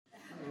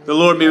The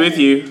Lord be with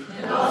you.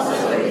 And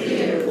also with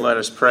you. Let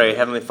us pray.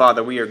 Heavenly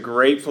Father, we are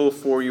grateful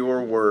for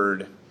your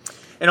word.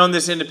 And on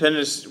this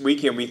Independence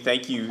Weekend, we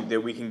thank you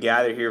that we can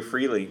gather here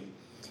freely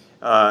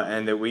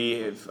and that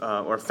we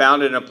are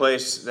founded in a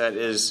place that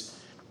is,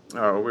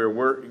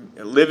 we're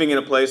living in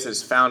a place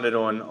that's founded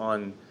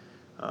on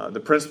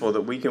the principle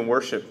that we can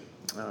worship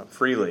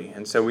freely.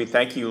 And so we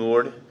thank you,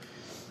 Lord,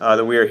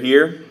 that we are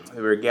here, that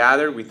we're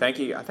gathered. We thank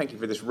you. I thank you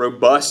for this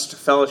robust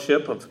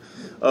fellowship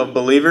of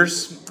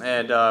believers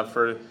and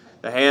for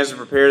the hands that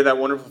prepared that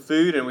wonderful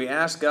food. And we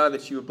ask, God,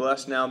 that you would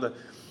bless now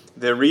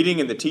the reading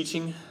and the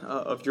teaching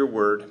of your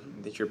word,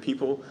 that your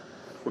people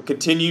will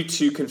continue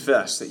to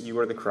confess that you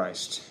are the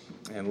Christ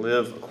and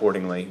live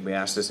accordingly. We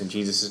ask this in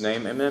Jesus'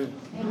 name. Amen.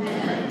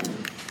 Amen.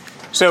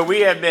 So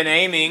we have been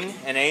aiming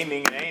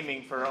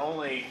for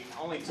only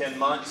 10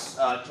 months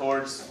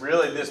towards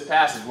really this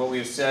passage. What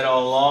we've said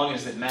all along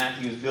is that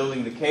Matthew is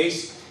building the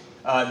case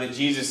that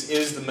Jesus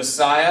is the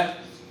Messiah,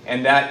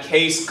 and that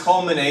case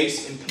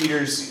culminates in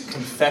Peter's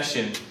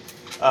confession.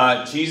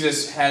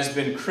 Jesus has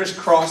been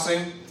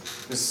crisscrossing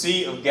the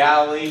Sea of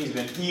Galilee. He's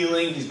been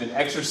healing. He's been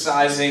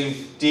exorcising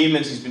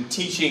demons. He's been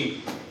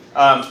teaching.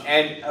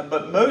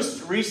 But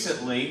most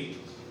recently,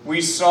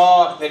 we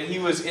saw that he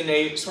was in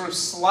a sort of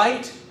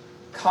slight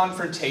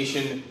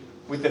confrontation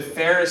with the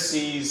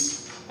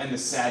Pharisees and the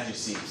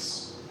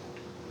Sadducees.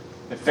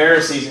 The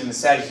Pharisees and the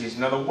Sadducees.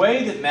 Now, the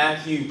way that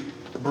Matthew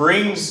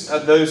brings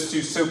those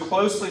two so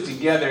closely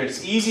together,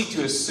 it's easy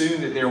to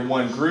assume that they're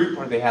one group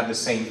or they have the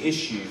same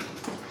issue.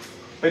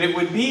 But it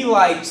would be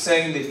like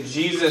saying that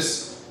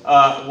Jesus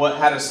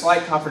had a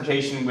slight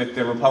confrontation with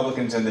the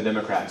Republicans and the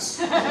Democrats.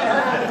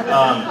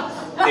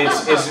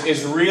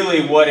 It's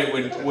really what it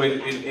would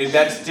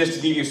that's just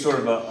to give you sort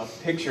of a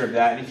picture of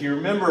that. And if you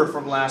remember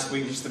from last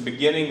week, just the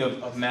beginning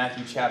of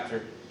Matthew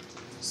chapter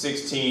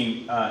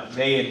 16,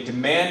 they had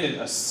demanded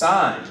a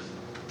sign,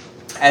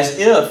 as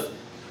if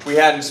we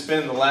hadn't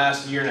spent the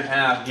last year and a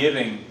half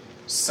giving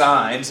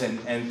signs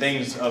and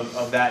things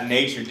of that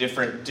nature,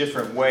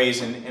 different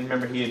ways. And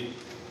remember, he had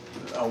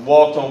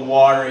walked on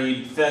water,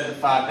 he fed the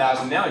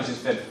 5,000, now he's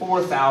just fed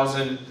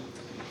 4,000,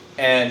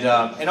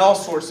 and all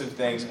sorts of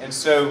things. And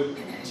so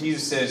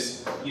Jesus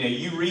says,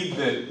 you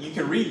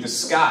can read the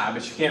sky,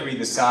 but you can't read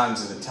the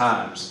signs of the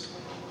times.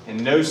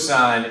 And no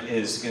sign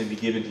is going to be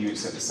given to you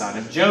except the sign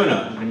of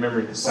Jonah. And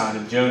remember, the sign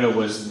of Jonah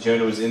was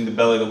in the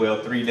belly of the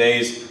whale 3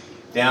 days,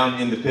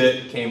 down in the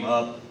pit, came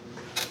up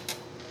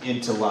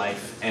into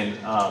life. And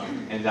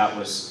that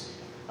was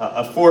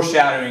a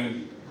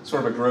foreshadowing,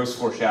 sort of a gross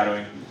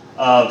foreshadowing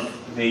of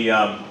the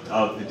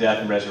death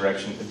and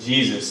resurrection of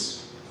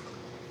Jesus.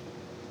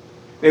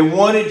 They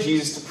wanted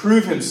Jesus to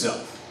prove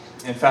himself.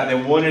 In fact,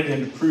 they wanted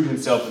him to prove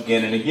himself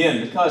again and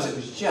again because it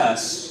was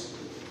just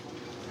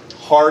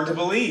hard to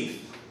believe.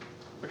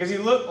 Because he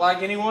looked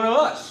like any one of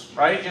us,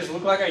 right? He just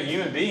looked like a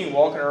human being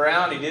walking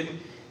around. He didn't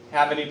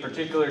have any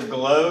particular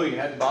glow. He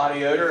had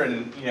body odor,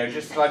 and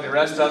just like the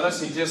rest of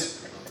us, he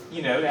just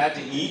had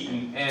to eat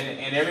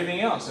and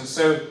everything else. And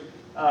so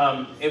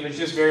it was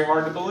just very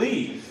hard to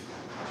believe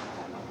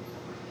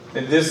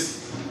that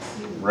this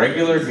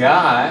regular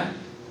guy,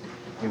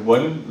 he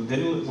wasn't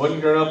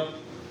grown up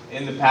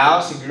in the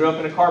palace. He grew up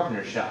in a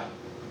carpenter shop,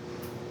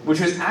 which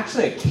was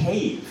actually a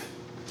cave.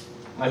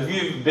 Like, if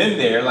you've been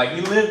there, like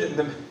he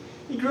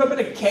grew up in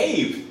a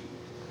cave.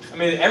 I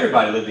mean,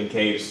 everybody lived in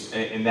caves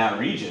in that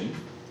region.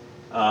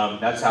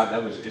 It's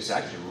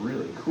actually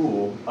really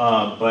cool.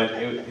 But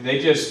can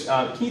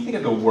you think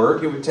of the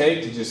work it would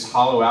take to just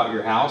hollow out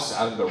your house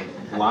out of the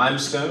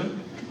limestone?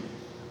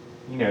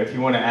 If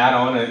you want to add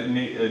on an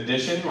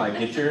addition, like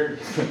get your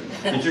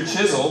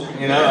chisel.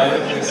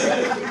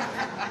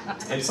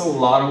 It's a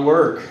lot of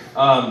work.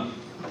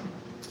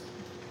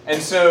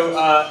 And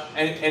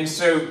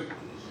so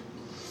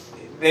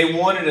they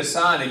wanted a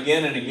sign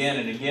again and again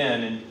and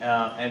again,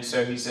 and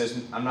so he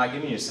says, "I'm not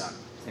giving you a sign."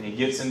 And he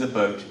gets in the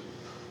boat,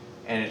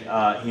 and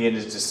he and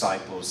his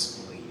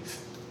disciples leave.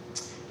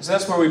 So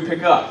that's where we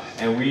pick up,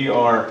 and we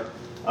are.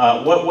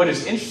 What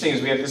is interesting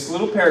is we have this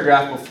little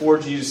paragraph before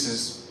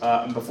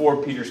before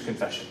Peter's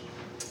confession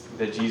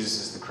that Jesus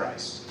is the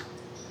Christ.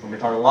 We're going to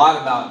talk a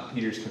lot about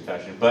Peter's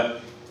confession,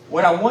 but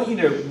what I want you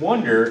to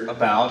wonder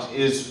about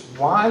is,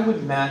 why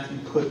would Matthew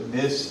put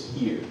this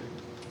here?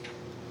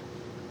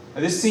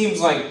 Now, this seems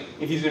like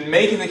if he's been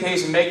making the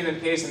case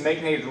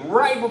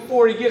right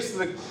before he gets to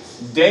the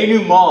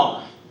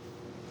denouement.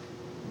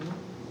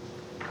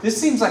 This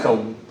seems like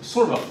a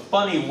sort of a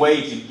funny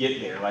way to get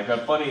there.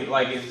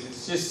 It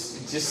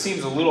just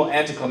seems a little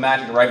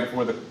anticlimactic right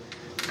before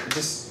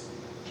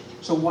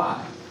so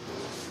why?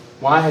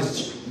 Why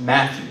has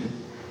Matthew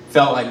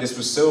felt like this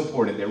was so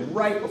important that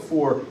right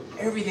before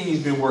everything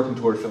he's been working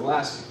towards for the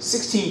last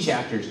 16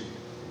 chapters,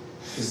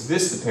 is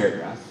this the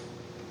paragraph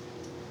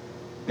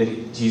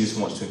that Jesus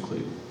wants to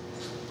include?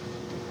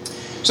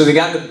 So they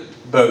got in the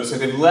boat, so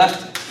they've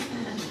left.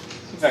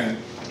 See if I can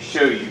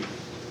show you.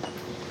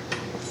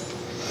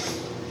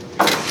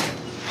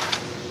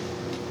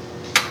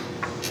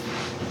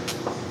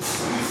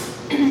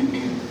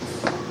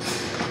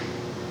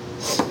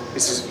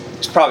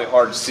 probably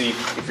hard to see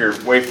if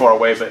you're way far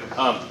away, but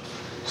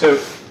so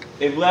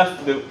it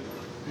left the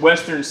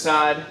western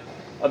side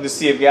of the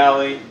Sea of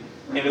Galilee,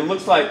 and it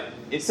looks like,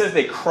 it says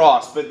they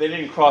crossed, but they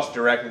didn't cross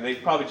directly. They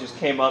probably just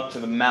came up to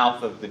the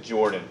mouth of the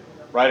Jordan,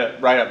 right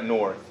up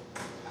north.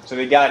 So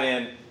they got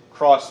in,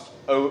 crossed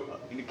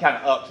kind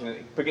of up,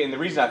 and the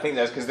reason I think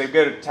that is because they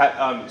go to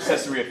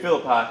Caesarea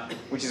Philippi,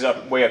 which is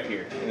way up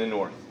here in the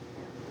north.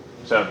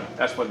 So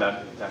that's what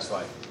that's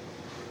like.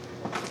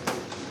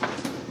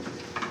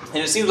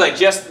 And it seems like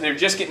they're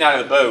just getting out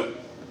of the boat.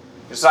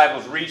 The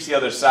disciples reach the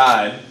other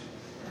side.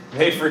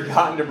 They've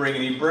forgotten to bring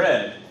any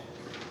bread.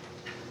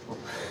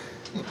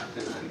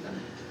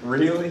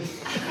 Really?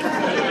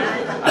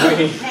 I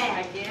mean,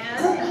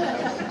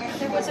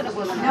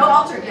 No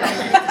altar guild. they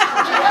didn't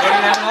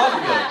have an altar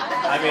guild.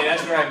 I mean,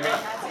 that's right.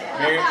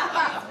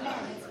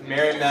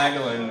 Mary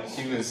Magdalene,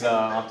 she was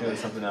off doing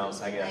something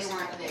else, I guess. They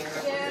weren't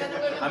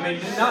there. I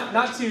mean,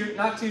 not too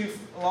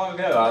long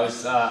ago,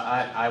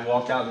 I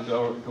walked out the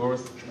door.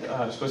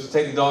 I was supposed to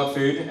take the dog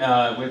food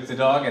with the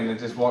dog, and then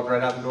just walked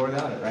right out the door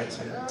without it. Right?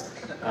 So,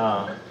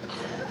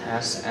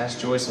 ask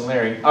Joyce and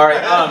Larry. All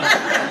right.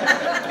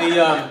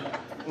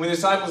 When the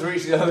disciples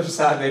reached the other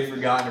side, they'd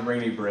forgotten to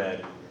bring any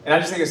bread. And I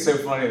just think it's so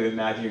funny that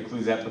Matthew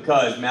includes that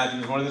because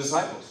Matthew was one of the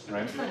disciples,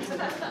 right?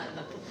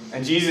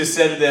 And Jesus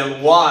said to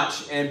them,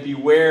 "Watch and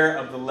beware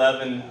of the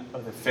leaven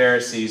of the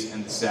Pharisees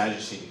and the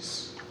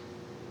Sadducees."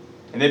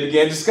 And they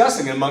began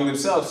discussing among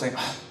themselves, saying,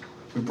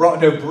 "We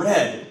brought no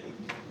bread."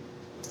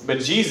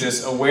 But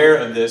Jesus, aware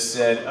of this,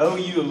 said, "Oh,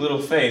 you of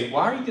little faith,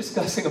 why are you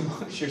discussing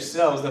amongst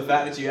yourselves the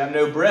fact that you have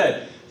no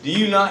bread? Do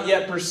you not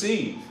yet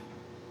perceive?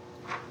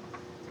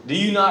 Do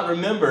you not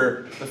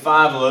remember the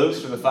 5 loaves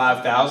for the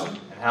 5,000, and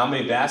how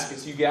many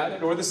baskets you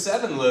gathered? Or the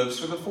 7 loaves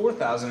for the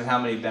 4,000, and how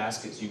many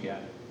baskets you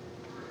gathered?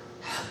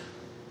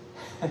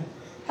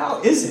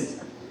 How is it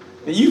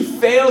that you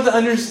fail to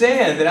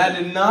understand that I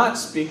did not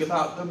speak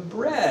about the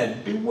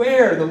bread?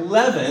 Beware the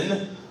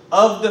leaven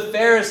of the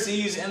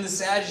Pharisees and the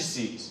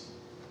Sadducees."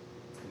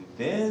 And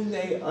then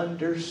they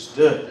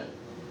understood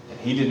that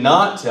he did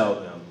not tell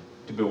them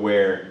to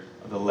beware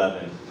of the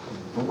leaven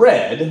of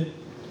bread,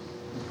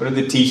 but of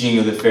the teaching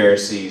of the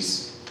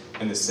Pharisees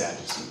and the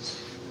Sadducees.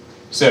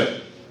 So,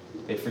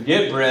 they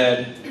forget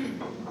bread.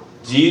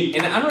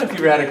 And I don't know if you've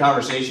ever had a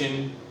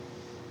conversation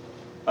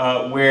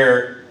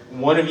where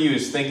one of you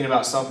is thinking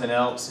about something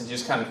else and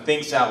just kind of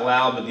thinks out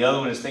loud, but the other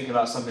one is thinking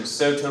about something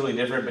so totally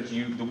different, but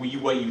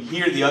what you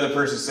hear the other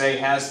person say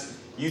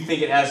you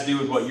think it has to do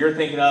with what you're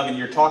thinking of, and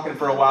you're talking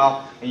for a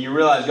while, and you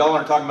realize y'all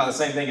aren't talking about the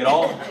same thing at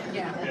all.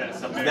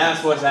 And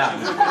that's what's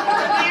happening.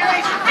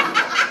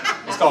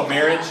 It's called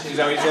marriage. Is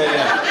that what you said?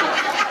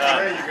 Yeah.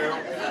 There you go.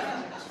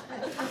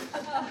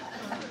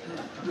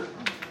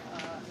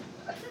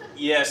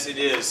 Yes, it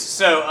is.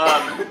 So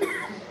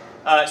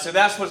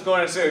that's what's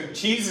going on. So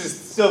Jesus is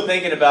still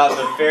thinking about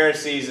the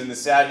Pharisees and the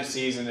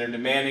Sadducees, and they're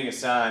demanding a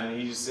sign.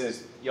 And he just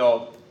says,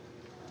 "Y'all,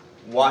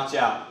 watch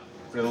out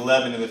for the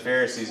leaven of the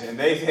Pharisees." And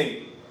they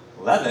think,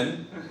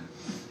 "Leaven?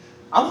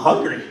 I'm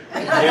hungry."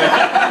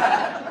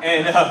 Yeah.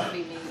 And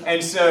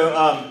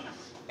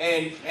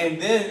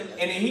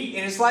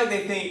it's like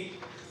they think.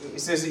 It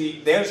says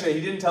they understand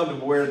he didn't tell them to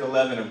beware the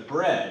leaven of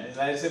bread. It's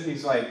as if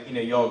he's like,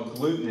 y'all,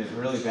 gluten is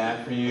really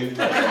bad for you,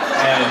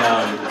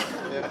 and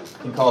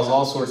can cause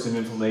all sorts of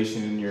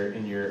inflammation in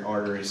your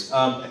arteries.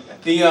 And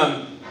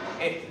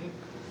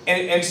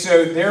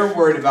so they're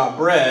worried about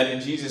bread,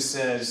 and Jesus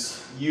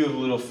says, "You of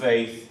little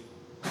faith,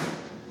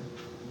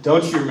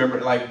 don't you remember?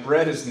 Like,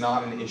 bread is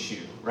not an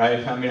issue,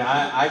 right? I mean,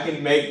 I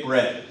can make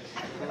bread.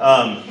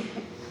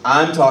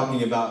 I'm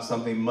talking about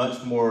something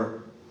much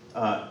more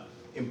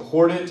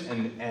important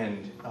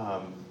and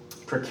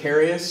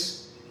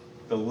precarious,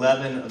 the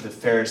leaven of the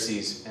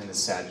Pharisees and the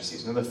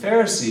Sadducees." Now, the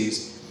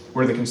Pharisees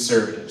were the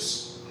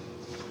conservatives,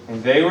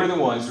 and they were the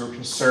ones who were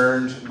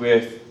concerned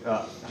with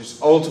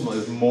just ultimately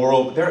with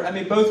moral.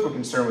 Both were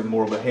concerned with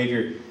moral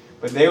behavior,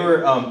 but they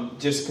were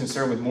just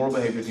concerned with moral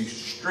behavior through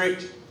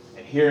strict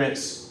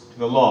adherence to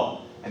the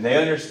law. And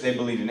they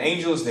believed in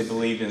angels, they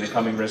believed in the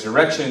coming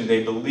resurrection,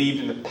 they believed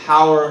in the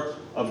power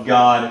of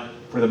God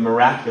for the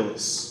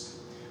miraculous,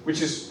 which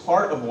is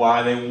part of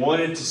why they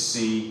wanted to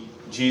see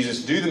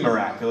Jesus do the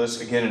miraculous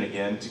again and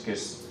again to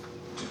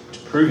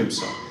prove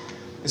himself.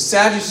 The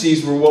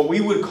Sadducees were what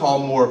we would call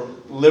more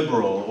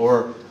liberal,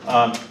 or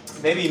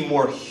maybe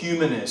more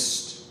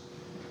humanist.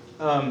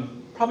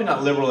 Probably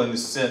not liberal in the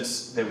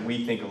sense that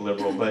we think of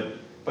liberal, but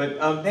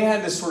they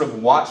had this sort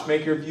of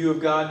watchmaker view of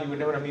God. You would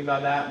know what I mean by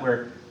that,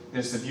 where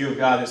there's the view of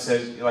God that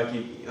says, like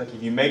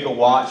if you make a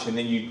watch and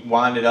then you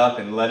wind it up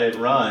and let it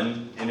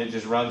run, and it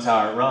just runs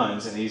how it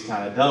runs, and he's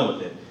kind of done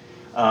with it.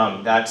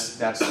 That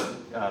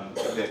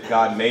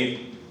God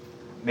made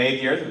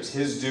the earth. It was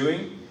his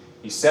doing.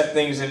 He set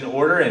things in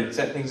order and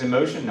set things in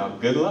motion. Now,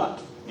 good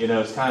luck.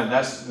 It's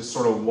that's the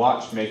sort of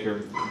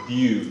watchmaker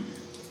view,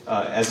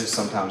 as it's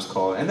sometimes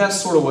called. And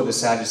that's sort of what the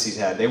Sadducees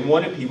had. They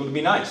wanted people to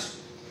be nice.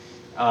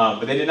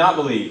 But they did not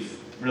believe,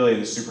 really,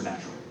 in the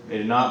supernatural. They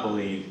did not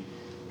believe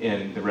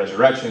in the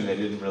resurrection. They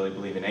didn't really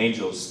believe in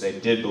angels. They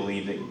did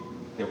believe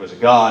that there was a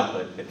God,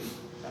 but that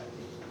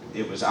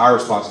it was our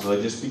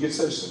responsibility just to be good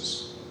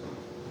citizens.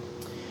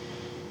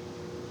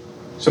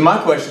 So my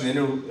question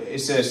then, it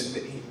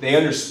says, they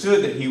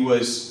understood that he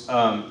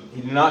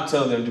did not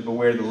tell them to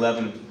beware the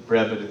leaven of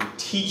bread, but of the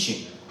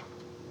teaching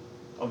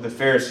of the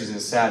Pharisees and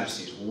the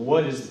Sadducees.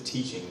 What is the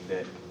teaching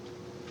that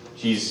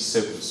Jesus is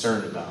so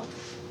concerned about?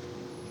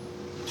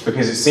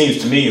 Because it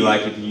seems to me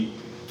like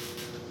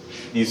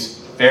these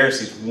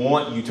Pharisees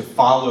want you to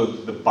follow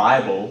the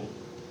Bible,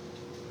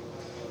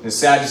 and the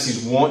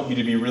Sadducees want you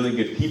to be really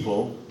good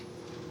people.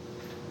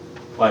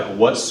 Like,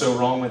 what's so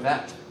wrong with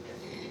that?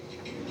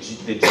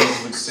 That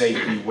Jesus would say,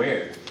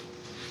 beware.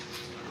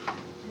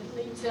 It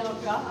leaves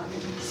out God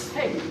and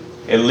faith.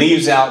 It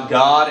leaves out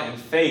God and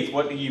faith.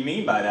 What do you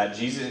mean by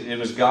that? It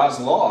was God's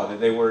law that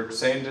they were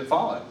saying to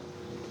follow.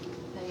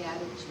 They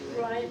added to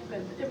it. Right,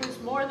 but it was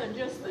more than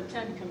just the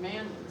Ten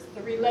Commandments.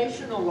 The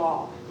relational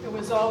law. It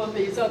was all of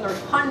these other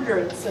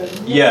hundreds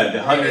of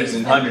the hundreds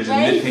and hundreds of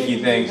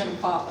nitpicky things.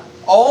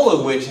 All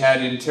of which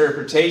had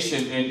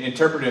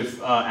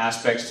interpretive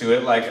aspects to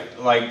it,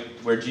 like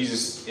where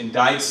Jesus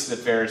indicts the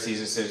Pharisees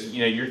and says,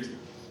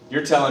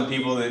 you're telling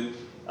people that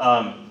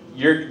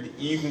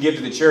you can give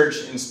to the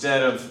church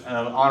instead of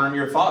honoring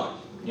your father.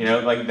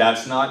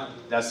 That's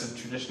the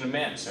tradition of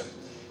man. So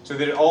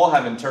they all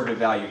have interpretive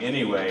value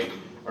anyway,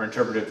 or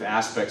interpretive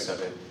aspects of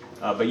it.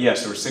 But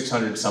yes, there were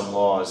 600 and some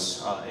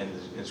laws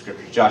in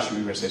Scripture. Josh, you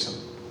were going to say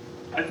something?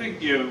 I think,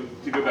 to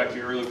go back to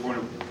your earlier point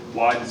of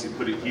why does he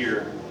put it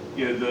here,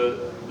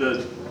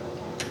 the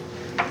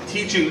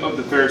teaching of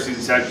the Pharisees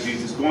and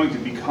Sadducees is going to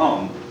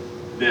become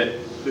that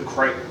the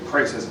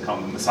Christ hasn't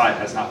come, the Messiah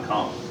has not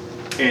come.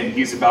 And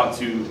he's about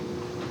to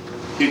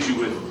hit you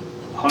with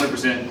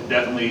 100%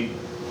 definitely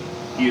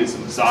he is the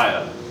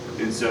Messiah.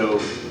 And so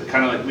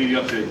kind of like leading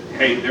up to,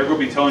 hey, they're going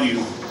to be telling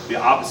you the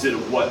opposite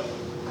of what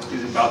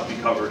is about to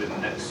be covered in the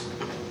next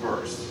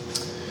verse.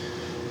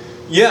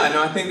 Yeah,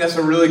 no, I think that's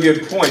a really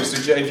good point.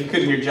 So if you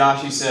couldn't hear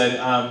Josh, he said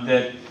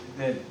that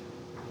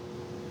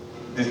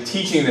the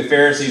teaching of the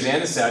Pharisees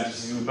and the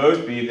Sadducees would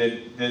both be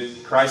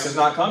that Christ has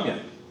not come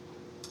yet.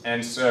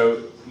 And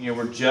so,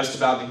 we're just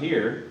about to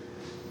hear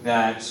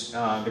that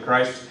the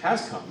Christ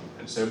has come.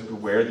 And so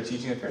beware the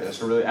teaching of the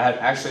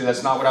Pharisees.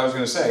 That's not what I was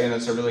going to say, and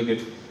that's a really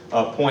good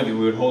point that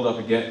we would hold up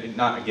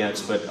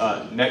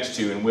next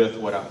to and with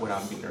what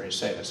I'm getting ready to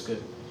say. That's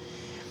good.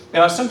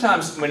 Now,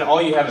 sometimes when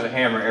all you have is a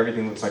hammer,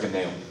 everything looks like a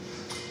nail.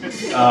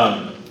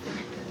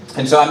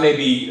 And so I may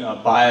be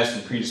biased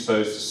and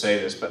predisposed to say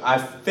this, but I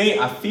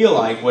feel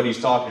like what he's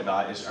talking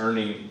about is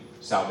earning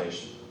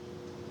salvation.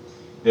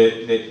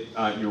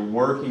 That you're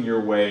working your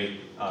way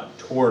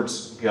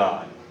towards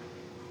God.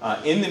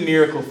 In the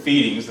miracle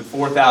feedings, the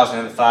 4,000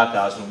 and the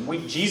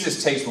 5,000,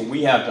 Jesus takes what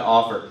we have to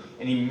offer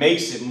and he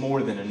makes it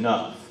more than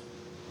enough.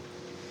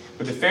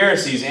 But the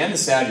Pharisees and the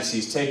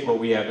Sadducees take what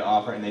we have to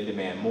offer and they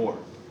demand more.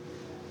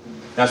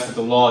 That's what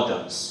the law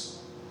does,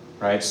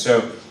 right?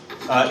 So,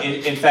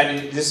 in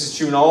fact, this is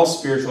true in all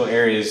spiritual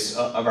areas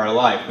of our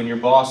life. When your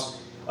boss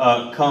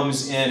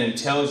comes in and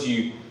tells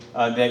you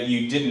that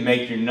you didn't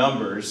make your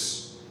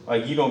numbers,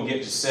 you don't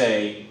get to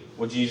say,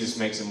 well, Jesus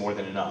makes it more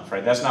than enough,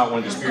 right? That's not one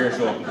of the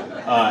spiritual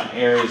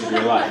areas of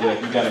your life.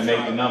 You've got to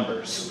make the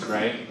numbers,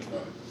 right?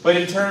 But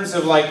in terms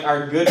of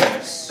our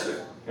goodness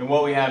and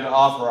what we have to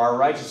offer, our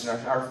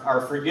righteousness,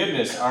 our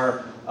forgiveness,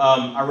 our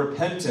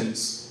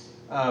repentance,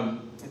 all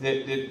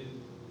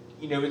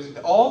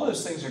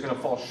those things are going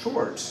to fall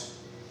short.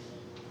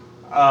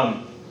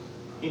 I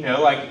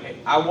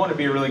want to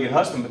be a really good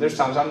husband, but there's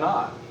times I'm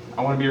not.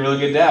 I want to be a really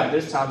good dad, but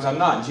there's times I'm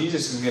not. And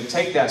Jesus is going to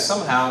take that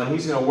somehow, and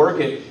he's going to work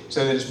it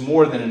so that it's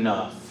more than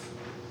enough.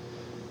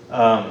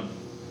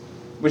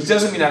 Which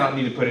doesn't mean I don't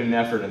need to put in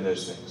effort in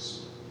those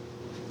things,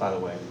 by the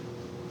way.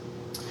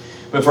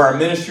 But for our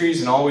ministries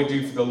and all we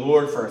do for the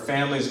Lord, for our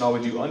families and all we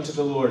do unto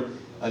the Lord,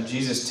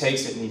 Jesus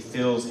takes it and he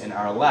fills in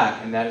our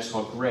lack, and that is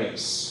called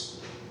grace,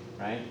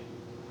 right?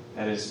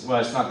 That is,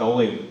 it's not the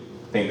only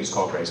thing that's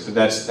called grace, but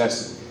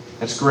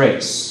that's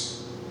grace.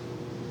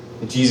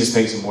 And Jesus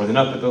makes it more than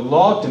enough. But the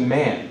law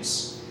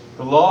demands,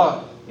 the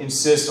law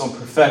insists on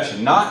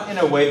perfection, not in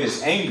a way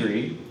that's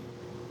angry,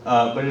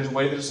 but in a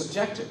way that is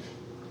objective.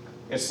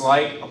 It's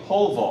like a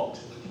pole vault.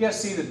 You guys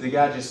see that the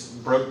guy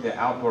just broke the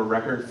outdoor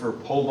record for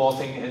pole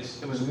vaulting?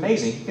 It was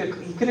amazing. He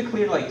could have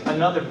cleared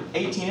another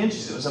 18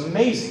 inches. It was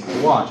amazing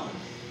to watch.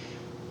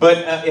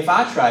 But if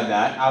I tried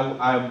that,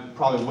 I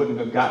probably wouldn't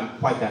have gotten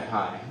quite that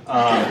high.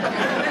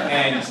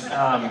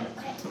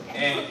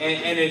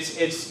 And it's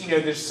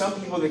there's some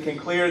people that can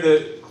clear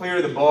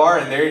the bar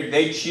and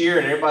they cheer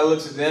and everybody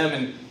looks at them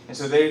and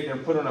so they're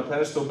put on a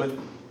pedestal.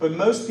 But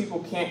most people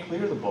can't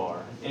clear the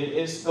bar.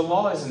 The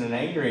law isn't an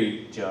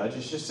angry judge.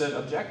 It's just an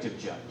objective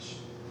judge.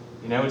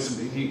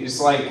 It's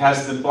like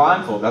has the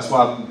blindfold. That's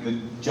why the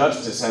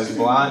justice has the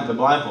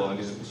blindfold,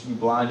 because it should be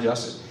blind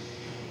justice.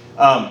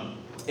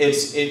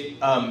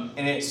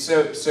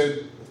 So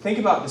think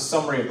about the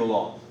summary of the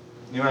law.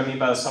 You know what I mean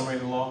by the summary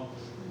of the law?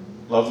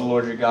 Love the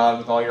Lord your God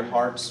with all your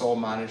heart, soul,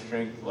 mind, and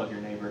strength. Love your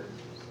neighbor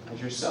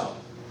as yourself.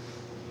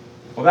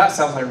 Well, that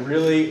sounds like a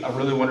really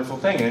wonderful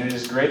thing, and it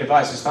is great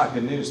advice. It's not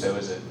good news, though,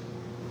 is it?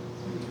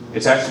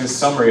 It's actually a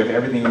summary of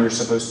everything you're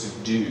supposed to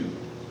do.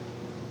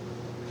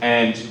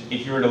 And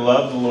if you were to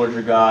love the Lord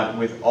your God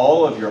with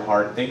all of your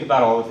heart, think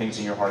about all the things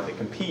in your heart that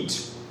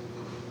compete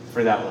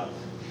for that love.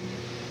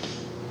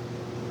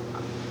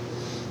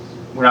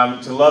 When I'm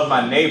to love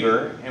my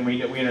neighbor, and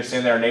we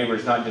understand that our neighbor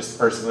is not just the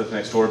person who lives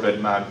next door, but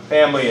my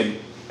family and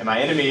my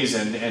enemies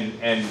and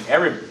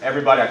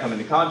everybody I come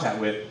into contact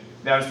with,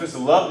 that I'm supposed to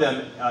love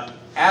them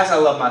as I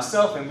love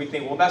myself. And we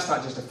think, well, that's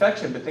not just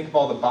affection, but think of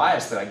all the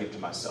bias that I give to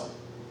myself.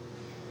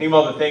 Think of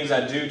all the things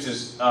I do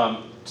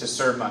to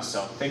serve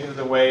myself. Think of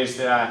the ways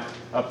that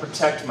I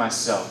protect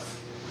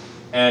myself.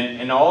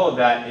 And all of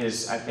that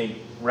is, I think,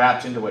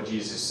 wrapped into what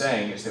Jesus is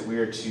saying, is that we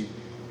are to,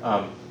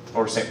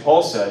 or St.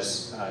 Paul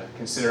says,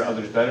 consider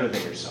others better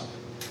than yourself.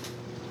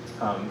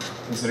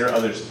 Consider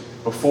others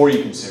before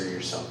you consider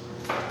yourself.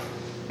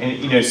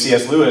 And,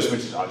 C.S. Lewis,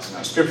 which is obviously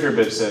not scripture,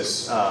 but it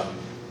says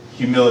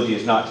humility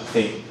is not to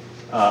think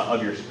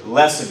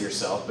less of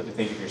yourself, but to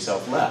think of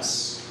yourself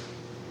less.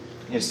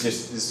 It's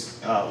just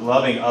this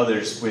loving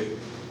others with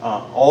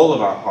all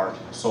of our heart,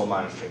 soul,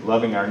 mind, and strength.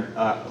 Loving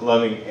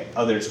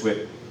others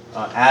with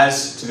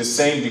as to the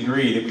same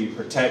degree that we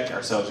protect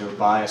ourselves or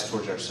bias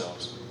towards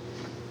ourselves,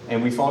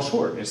 and we fall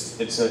short.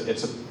 It's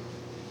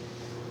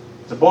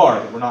a bar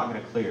that we're not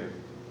going to clear.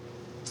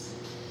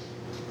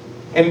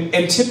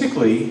 And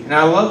typically, and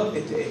I love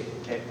it,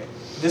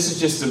 this is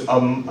just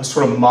a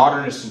sort of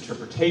modernist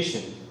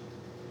interpretation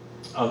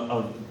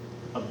of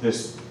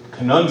this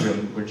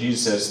conundrum where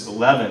Jesus says the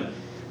leaven,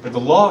 but the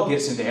law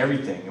gets into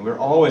everything, and we're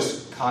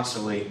always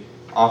constantly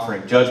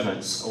offering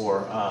judgments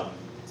or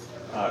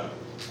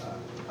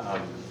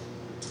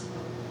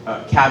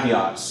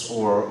caveats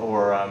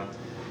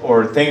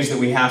or things that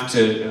we have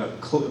to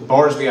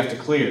bars we have to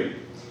clear.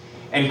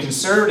 And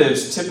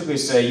conservatives typically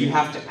say you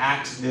have to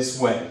act this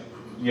way.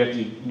 You have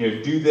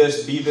to do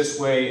this, be this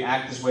way,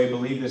 act this way,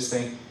 believe this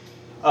thing.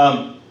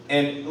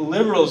 And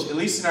liberals, at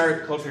least in our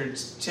culture,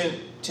 tend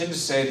to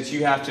say that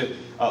you have to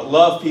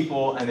love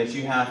people and that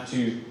you have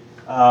to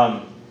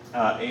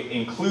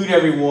include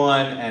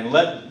everyone and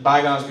let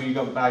bygones be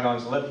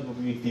bygones and let people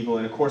be people.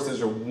 And of course,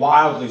 those are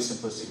wildly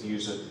simplistic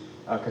views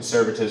of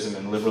conservatism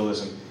and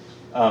liberalism.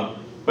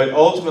 But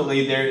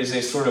ultimately, there is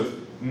a sort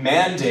of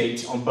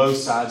mandate on both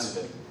sides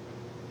of it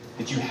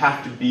that you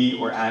have to be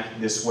or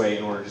act this way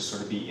in order to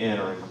sort of be in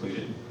or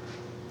included.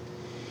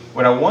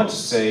 What I want to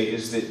say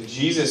is that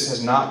Jesus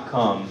has not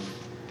come,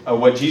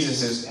 what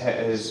Jesus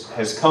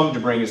has come to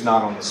bring is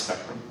not on the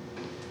spectrum.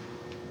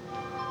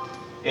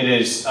 It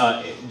is,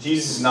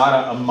 Jesus is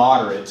not a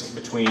moderate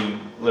between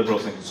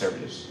liberals and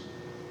conservatives.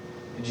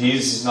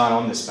 Jesus is not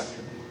on the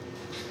spectrum.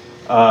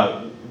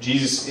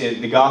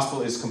 The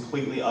gospel is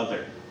completely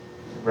other,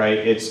 right?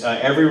 It's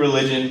every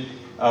religion,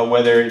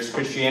 whether it's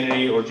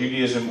Christianity or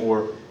Judaism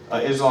or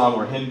Islam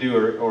or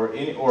Hindu or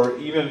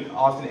even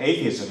often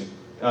atheism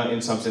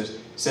in some sense,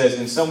 says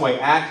in some way,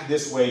 act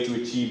this way to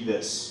achieve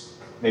this.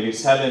 Maybe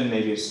it's heaven,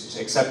 maybe it's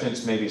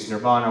acceptance, maybe it's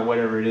nirvana,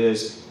 whatever it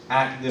is.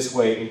 Act this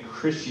way. In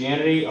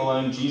Christianity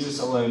alone, Jesus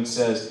alone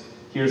says,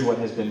 here's what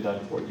has been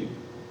done for you.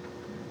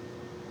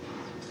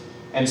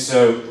 And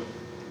so,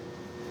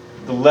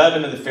 the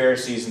leaven of the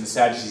Pharisees and the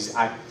Sadducees,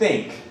 I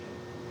think,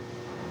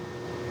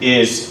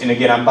 is, and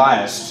again, I'm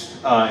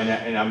biased,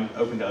 and I'm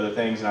open to other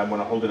things, and I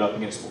want to hold it up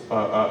against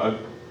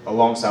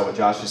alongside what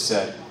Josh has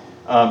said.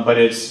 But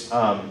it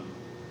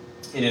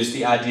is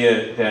the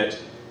idea that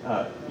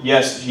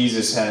yes,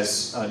 Jesus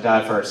has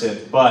died for our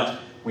sins, but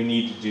we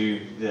need to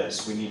do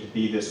this. We need to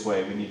be this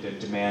way. We need to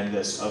demand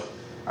this of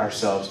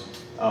ourselves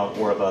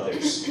or of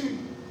others.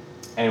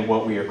 And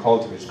what we are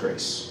called to is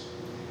grace,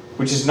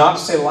 which is not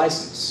to say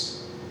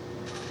license.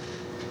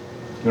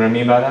 You know what I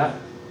mean by that?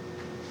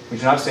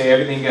 Which is not to say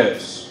everything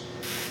goes.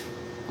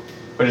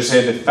 But to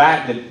say the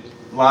fact that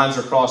lines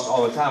are crossed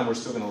all the time, we're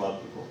still going to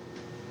love people.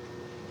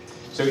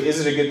 So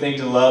is it a good thing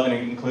to love and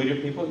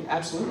include people?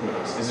 Absolutely it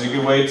is. Is it a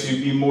good way to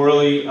be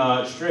morally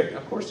strict?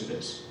 Of course it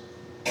is.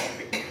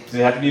 Does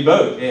it have to be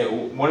both?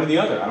 One or the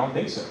other? I don't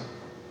think so.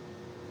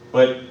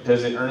 But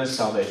does it earn us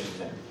salvation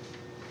then?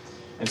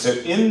 And so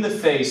in the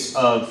face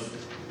of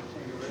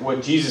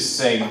what Jesus is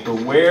saying,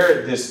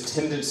 beware this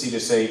tendency to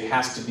say it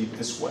has to be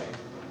this way.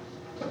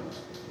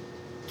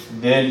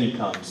 Then he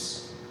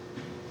comes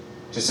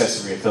to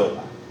Caesarea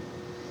Philippi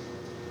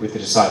with the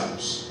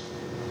disciples.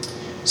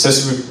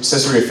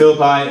 Caesarea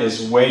Philippi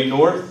is way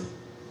north.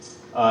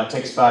 It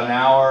takes about an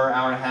hour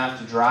and a half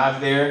to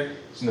drive there.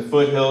 It's in the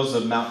foothills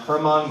of Mount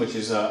Hermon, which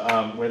is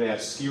where they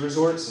have ski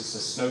resorts. It's a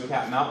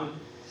snow-capped mountain.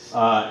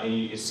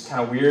 And it's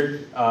kind of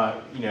weird.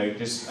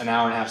 Just an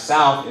hour and a half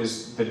south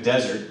is the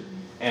desert,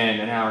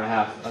 and an hour and a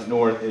half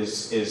north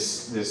is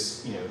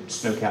this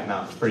snow-capped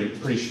mountain. It's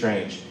pretty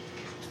strange.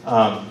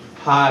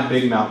 High,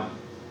 big mountain.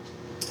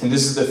 And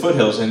this is the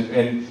foothills.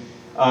 And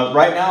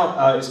right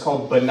now it's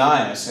called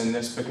Banias, and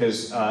that's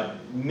because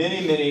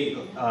many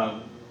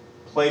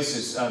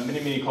places,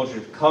 many cultures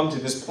have come to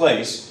this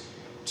place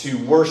to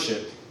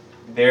worship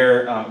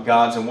their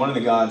gods. And one of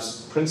the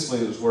gods, principally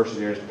that was worshipped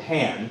there, is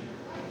Pan,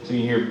 So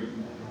you hear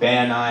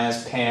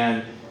Banias,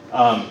 Pan,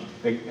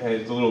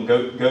 the little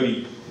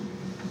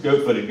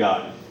goat-footed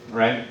god,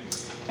 right?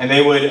 And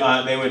they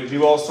would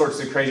do all sorts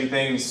of crazy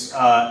things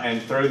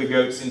and throw the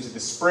goats into the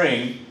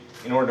spring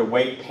in order to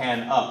wake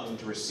Pan up and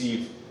to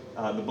receive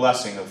the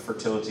blessing of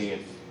fertility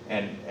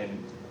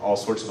and all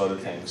sorts of other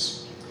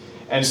things.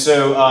 And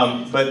so,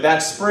 but that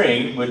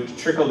spring would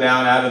trickle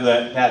down out of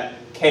that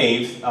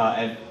cave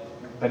at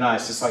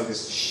Banias. It's like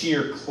this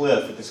sheer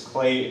cliff with this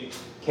clay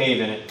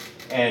cave in it,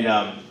 and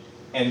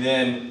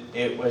then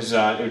it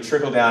would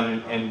trickle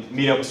down and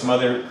meet up with some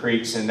other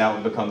creeks, and that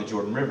would become the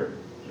Jordan River.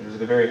 Those are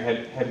the very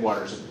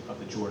headwaters of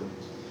the Jordan.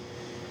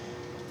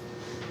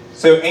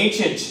 So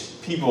ancient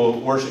people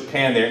worshiped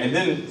Pan there, and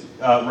then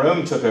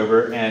Rome took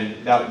over, and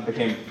that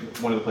became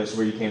one of the places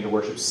where you came to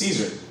worship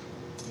Caesar.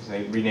 So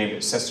they renamed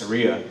it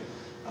Caesarea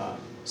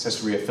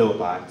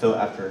Philippi,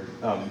 after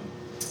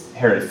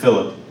Herod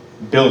Philip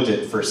built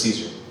it for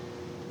Caesar.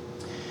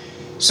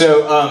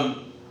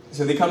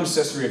 So they come to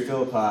Caesarea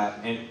Philippi,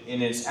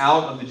 and it's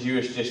out of the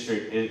Jewish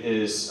district. It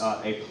is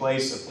a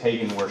place of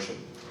pagan worship.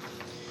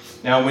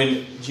 Now,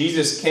 when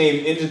Jesus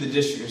came into the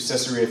district of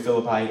Caesarea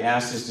Philippi, he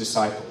asked his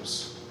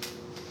disciples,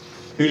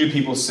 "Who do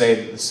people say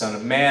that the Son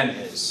of Man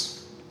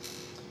is?"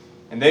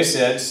 And they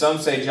said, "Some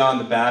say John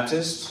the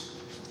Baptist,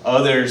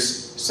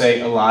 others say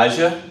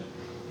Elijah,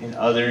 and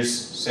others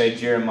say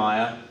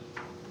Jeremiah,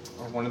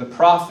 or one of the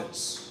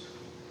prophets."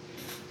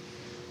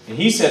 And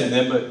he said to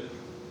them, "But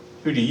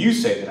who do you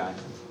say that I am?"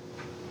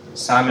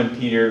 Simon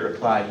Peter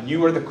replied,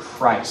 "You are the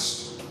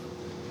Christ,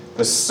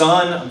 the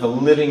Son of the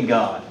living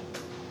God."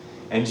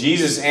 And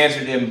Jesus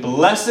answered him,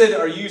 "Blessed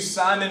are you,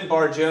 Simon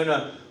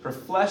Bar-Jonah, for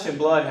flesh and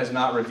blood has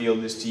not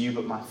revealed this to you,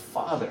 but my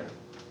Father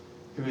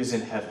who is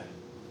in heaven.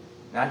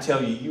 And I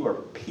tell you, you are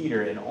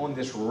Peter, and on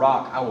this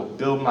rock I will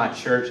build my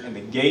church, and the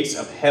gates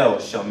of hell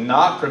shall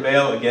not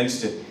prevail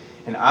against it.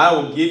 And I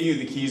will give you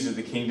the keys of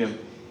the kingdom,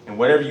 and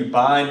whatever you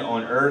bind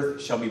on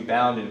earth shall be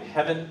bound in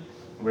heaven,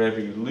 and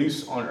whatever you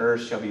loose on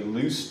earth shall be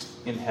loosed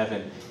in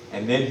heaven."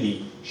 And then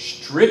he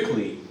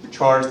strictly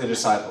charged the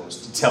disciples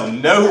to tell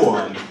no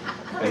one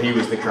that he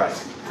was the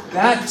Christ.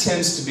 That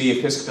tends to be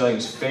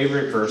Episcopalians'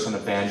 favorite verse on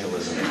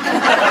evangelism.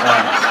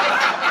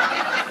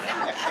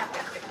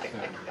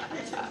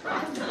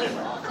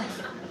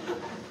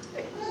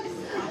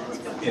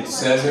 It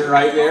says it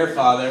right there,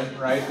 Father.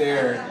 Right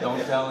there.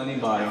 Don't tell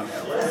anybody.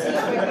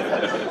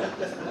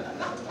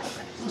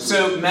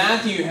 So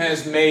Matthew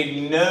has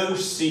made no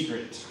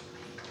secret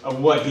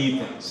of what he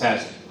thinks,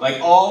 has he? Like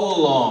all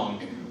along,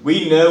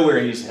 we know where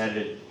he's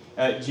headed.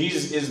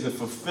 Jesus is the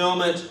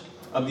fulfillment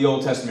of the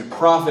Old Testament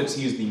prophets.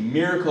 He is the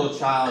miracle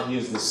child. He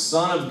is the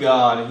Son of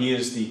God. He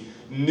is the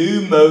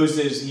new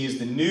Moses. He is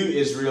the new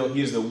Israel.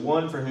 He is the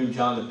one for whom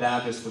John the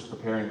Baptist was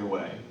preparing the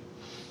way.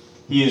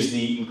 He is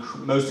the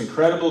most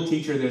incredible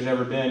teacher there's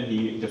ever been.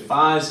 He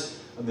defies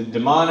the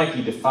demonic.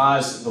 He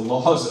defies the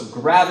laws of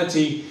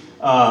gravity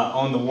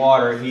on the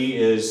water. He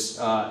is,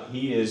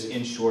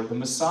 in short, the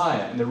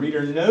Messiah. And the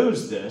reader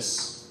knows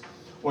this,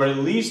 or at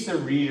least the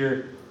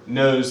reader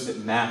knows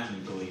that Matthew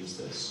believes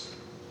this.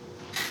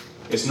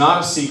 It's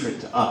not a secret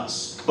to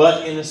us.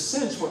 But in a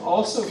sense, we're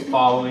also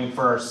following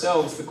for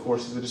ourselves the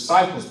course of the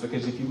disciples.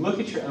 Because if you look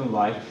at your own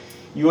life,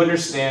 you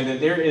understand that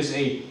there is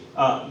a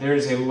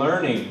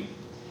learning.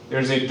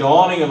 There's a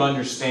dawning of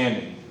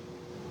understanding.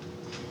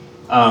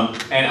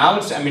 And I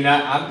would say,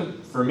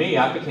 for me,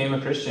 I became a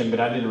Christian,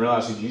 but I didn't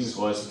realize who Jesus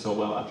was until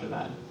well after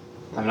that.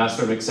 I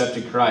sort of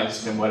accepted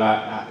Christ, and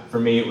for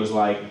me, it was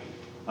like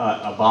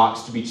a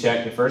box to be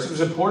checked at first. It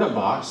was an important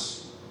box.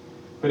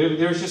 But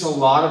there was just a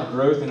lot of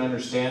growth and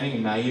understanding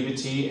and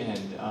naivety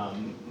and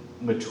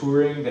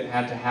maturing that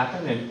had to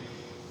happen,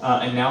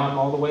 and now I'm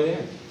all the way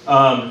there.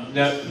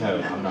 No,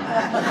 I'm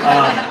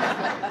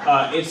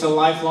not. It's a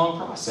lifelong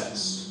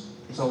process.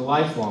 It's a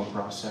lifelong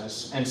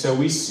process, and so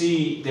we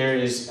see there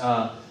is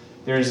a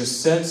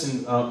sense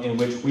in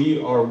which we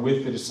are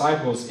with the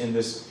disciples in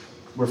this.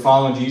 We're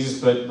following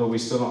Jesus, but we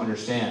still don't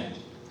understand,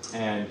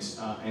 and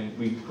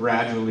we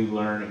gradually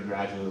learn.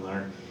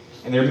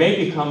 And there may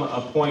become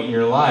a point in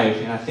your life,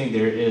 and I think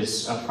there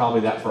is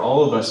probably that for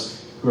all of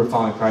us who are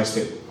following Christ,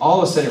 that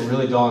all of a sudden it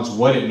really dawns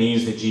what it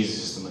means that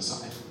Jesus is the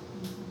Messiah.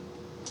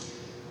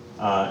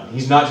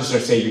 He's not just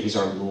our Savior, He's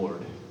our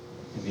Lord,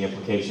 and the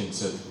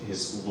implications of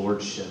His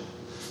Lordship.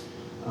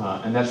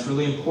 And that's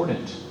really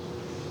important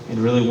and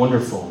really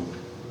wonderful.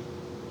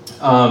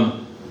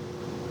 So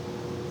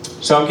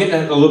I'm getting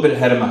a little bit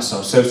ahead of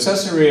myself. So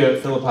Caesarea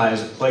Philippi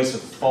is a place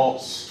of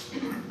false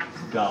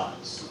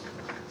gods.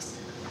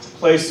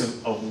 Place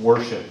of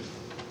worship,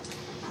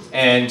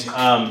 and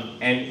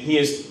he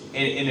is,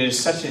 and it is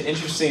such an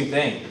interesting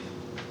thing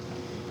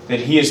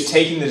that he is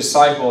taking the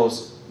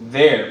disciples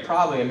there.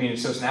 Probably,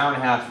 so it's an hour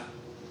and a half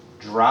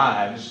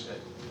drive,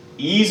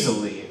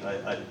 easily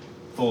a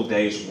full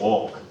day's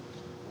walk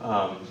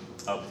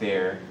up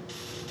there,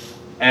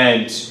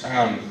 and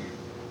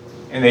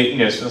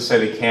they, so let's say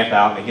they camp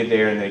out and they get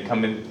there and they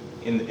come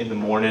in the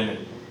morning,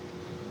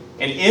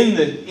 and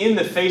in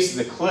the face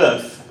of the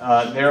cliff.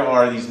 there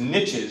are these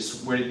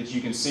niches that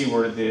you can see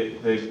where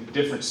the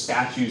different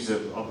statues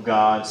of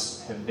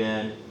gods have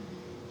been.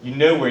 You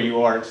know where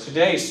you are.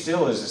 Today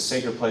still is a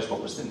sacred place.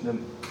 What was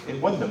it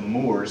wasn't the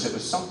Moors. It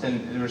was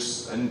something, there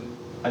was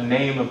a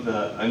name of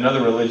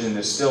another religion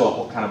that's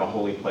still kind of a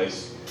holy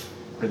place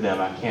for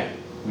them. I can't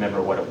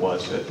remember what it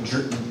was.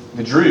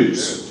 The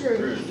Druze.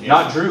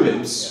 Not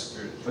Druids,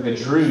 but the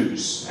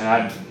Druze. And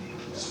I'm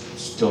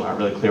still not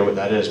really clear what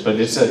that is. But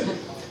it's this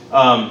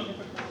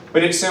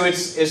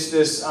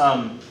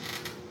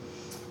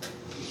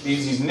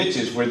these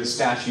niches where the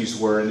statues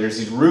were, and there's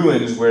these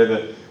ruins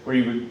where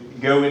you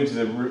would go into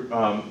the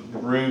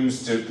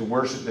rooms to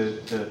worship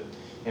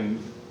and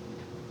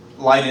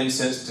light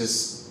incense to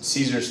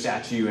Caesar's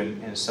statue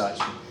and such.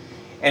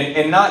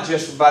 And not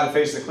just by the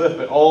face of the cliff,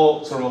 but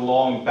all sort of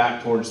along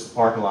back towards the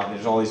parking lot.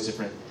 There's all these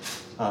different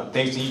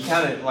things. And you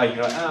kind of like,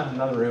 you're like,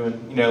 another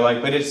ruin.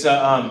 But it's...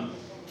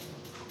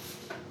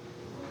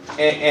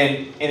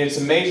 And it's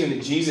amazing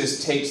that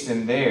Jesus takes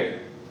them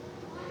there.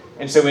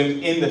 And so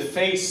in the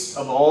face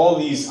of all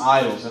these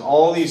idols and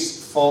all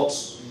these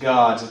false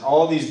gods and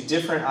all these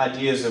different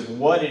ideas of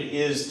what it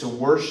is to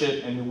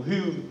worship and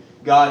who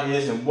God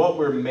is and what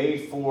we're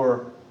made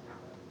for,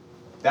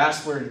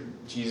 that's where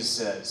Jesus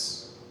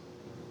says,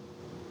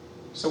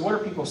 so what are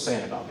people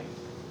saying about me?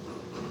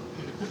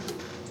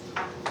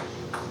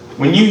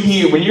 When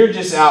you're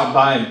just out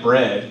buying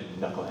bread,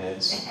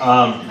 knuckleheads,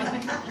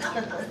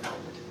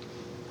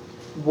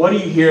 what do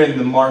you hear in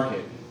the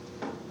market?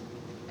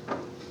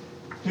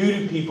 Who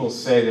do people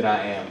say that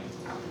I am?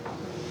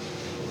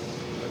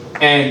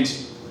 And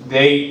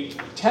they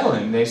tell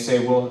him, they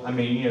say, well,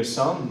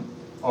 some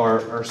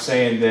are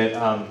saying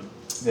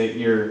that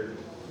you're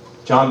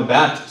John the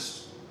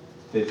Baptist.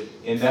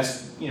 And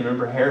that's,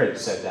 remember Herod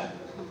said that.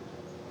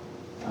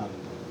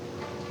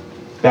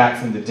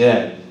 Back from the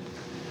dead.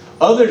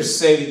 Others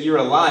say that you're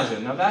Elijah.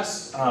 Now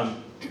that's,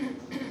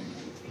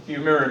 if you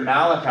remember in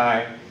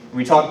Malachi,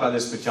 we talked about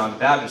this with John the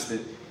Baptist,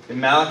 that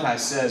Malachi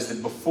says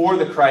that before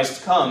the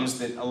Christ comes,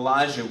 that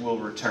Elijah will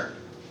return.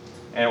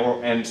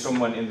 And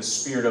someone in the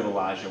spirit of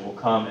Elijah will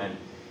come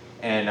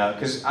and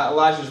because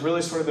Elijah is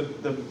really sort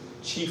of the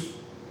chief,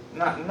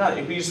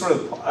 he's sort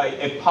of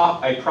a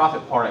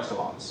prophet par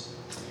excellence.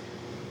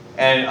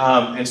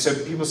 And so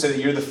people say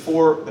that you're the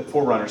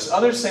forerunners.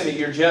 Others say that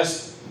you're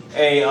just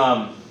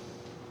that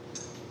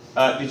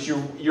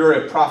you're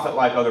a prophet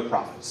like other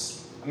prophets.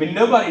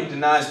 Nobody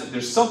denies that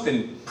there's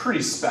something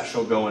pretty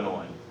special going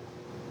on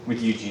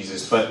with you,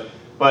 Jesus. But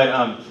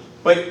a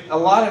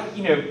lot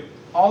of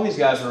all these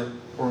guys were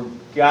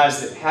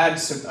guys that had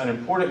an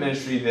important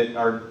ministry that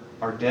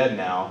are dead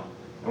now,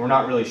 and we're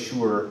not really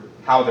sure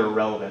how they're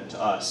relevant to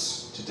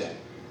us today.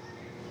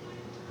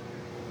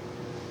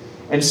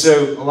 And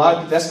so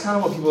that's kind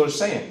of what people are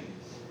saying,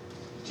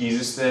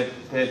 Jesus, that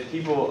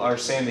people are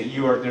saying that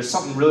there's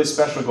something really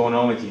special going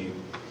on with you.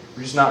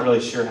 We're just not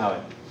really sure how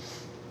it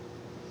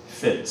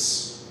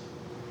fits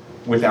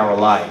with our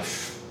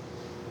life.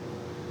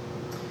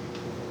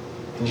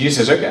 And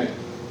Jesus says, okay.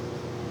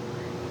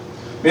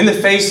 In the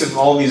face of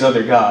all these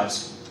other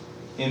gods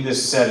in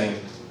this setting,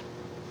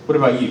 what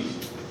about you?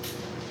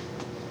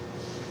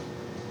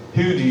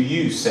 Who do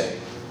you say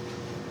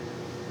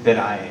that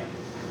I am?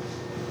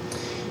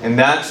 And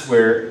that's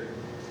where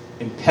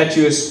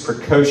impetuous,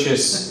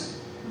 precocious,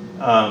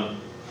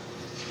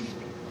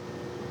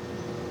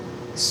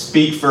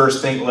 speak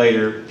first, think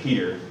later,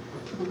 Peter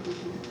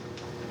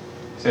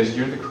says,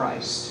 you're the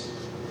Christ.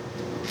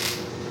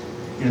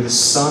 You're the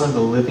Son of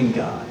the living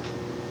God.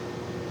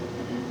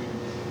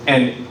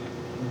 And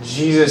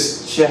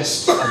Jesus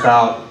just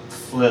about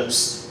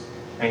flips.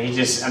 And he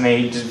just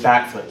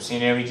backflips.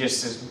 He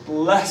just says,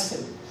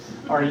 blessed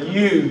are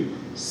you,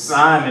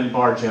 Simon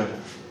Bar-Jonah.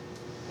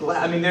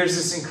 There's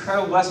this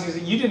incredible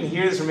blessing. You didn't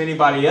hear this from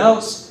anybody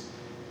else.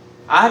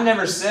 I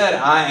never said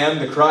I am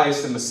the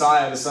Christ, the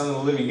Messiah, the Son of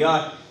the living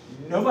God.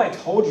 Nobody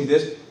told you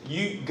this.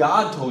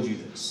 God told you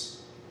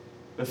this.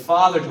 The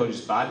Father told you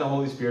this by the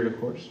Holy Spirit, of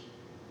course.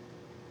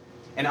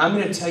 And I'm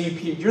going to tell you,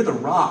 Peter, you're the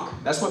rock.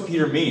 That's what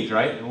Peter means,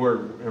 right? The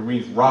word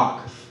means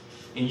rock.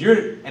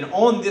 And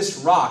on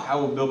this rock I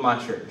will build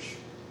my church.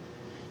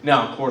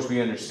 Now, of course,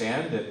 we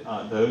understand that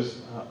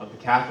those of the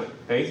Catholic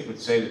faith would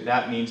say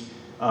that means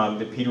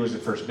that Peter was the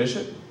first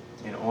bishop.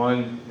 And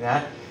on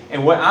that,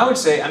 and what I would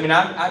say,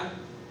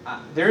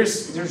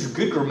 there's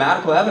good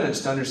grammatical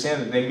evidence to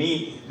understand that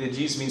that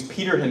Jesus means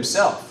Peter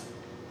himself.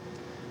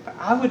 But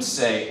I would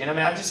say, and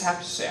I just have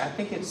to say, I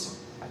think it's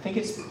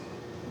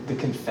the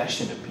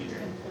confession of Peter.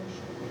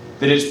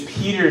 That it's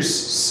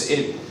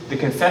the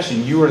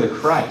confession, you are the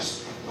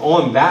Christ.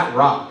 On that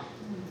rock,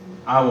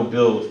 I will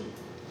build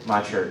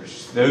my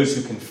church. Those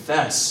who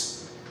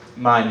confess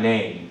my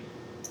name.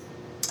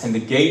 And the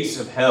gates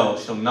of hell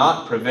shall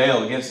not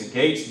prevail against it.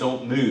 Gates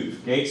don't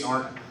move. Gates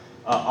aren't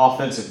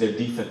offensive, they're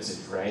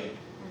defensive, right?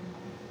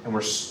 And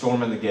we're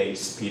storming the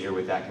gates, Peter,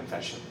 with that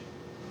confession.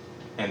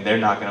 And they're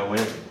not going to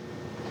win.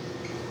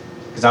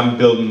 Because I'm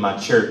building my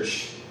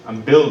church.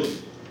 I'm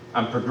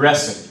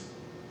progressing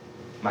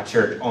my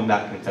church on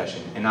that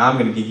confession. And I'm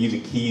going to give you the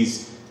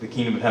keys the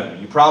kingdom of heaven.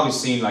 You've probably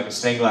seen like a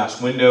stained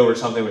glass window or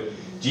something with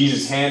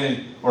Jesus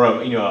handing, or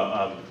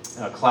a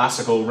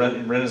classical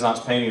Renaissance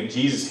painting of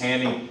Jesus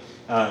handing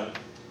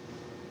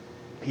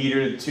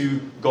Peter the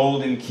 2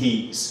 golden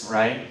keys,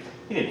 right?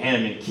 He didn't hand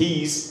him any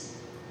keys.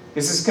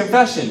 This is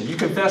confession. You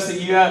confess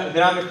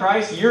that I'm the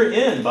Christ, you're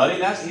in,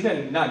 buddy. He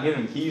did not give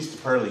him keys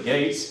to pearly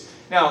gates.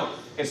 Now,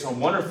 it's a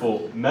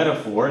wonderful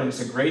metaphor, and it's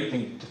a great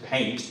thing to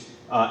paint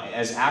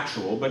as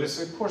actual, but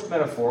it's, of course,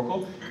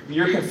 metaphorical.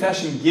 Your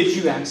confession gives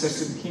you access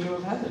to the kingdom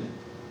of heaven.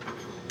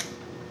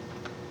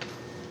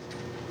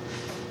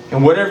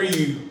 And whatever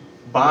you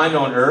bind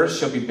on earth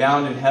shall be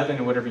bound in heaven,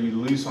 and whatever you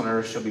loose on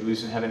earth shall be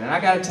loose in heaven. And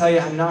I got to tell you,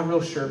 I'm not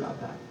real sure about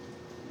that.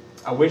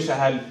 I wish I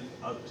had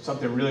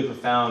something really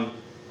profound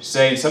to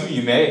say, and some of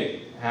you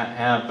may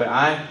have, but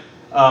I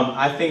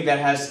think that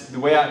has, the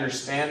way I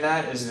understand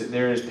that is that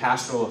there is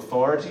pastoral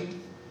authority,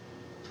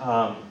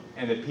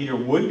 and that Peter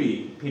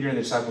and the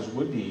disciples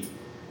would be,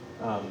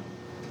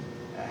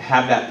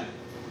 have that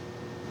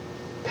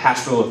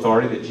pastoral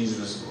authority that Jesus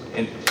was,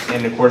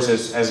 and of course,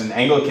 as an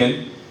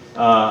Anglican,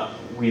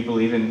 we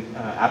believe in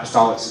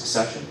apostolic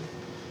succession.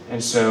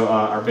 And so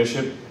our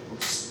bishop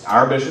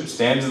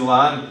stands in the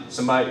line.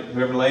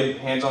 Whoever laid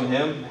hands on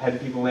him,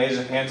 had people lay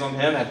hands on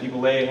him, had people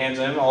lay hands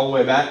on him, all the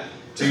way back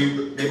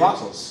to the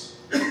apostles.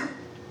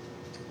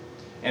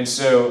 And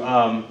so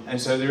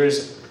there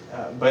is,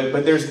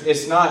 but there's,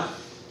 it's not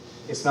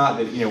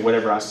that,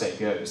 whatever I say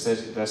goes.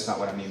 That's not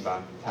what I mean by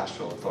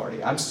pastoral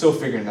authority. I'm still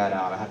figuring that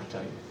out, I have to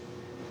tell you.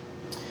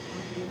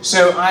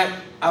 So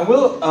I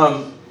will,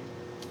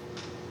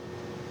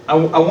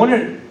 I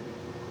wonder,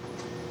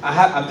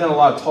 I've done a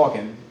lot of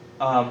talking.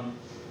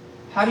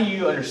 How do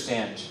you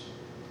understand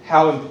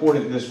how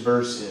important this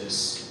verse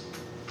is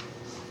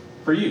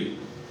for you?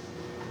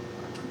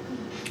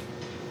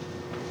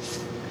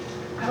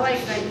 I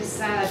like that you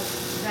said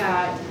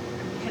that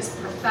his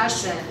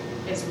profession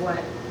is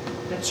what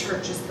the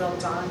church is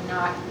built on,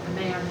 not the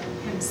man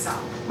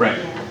himself. Right.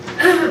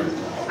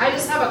 I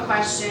just have a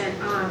question.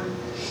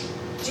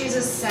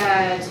 Jesus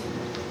said,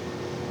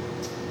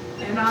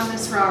 and on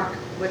this rock,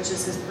 which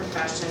is his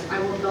profession, I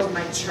will build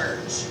my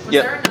church. Was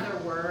there another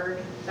word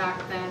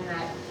back then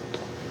that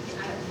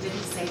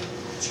didn't say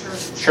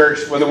church?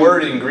 Church. Well, the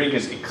word in Greek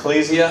is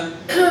ecclesia,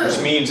 which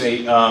means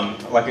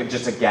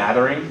just a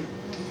gathering.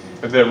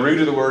 But the root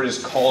of the word is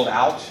called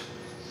out.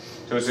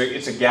 So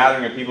it's a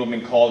gathering of people who have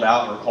been called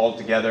out or called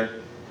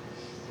together.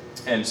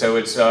 And so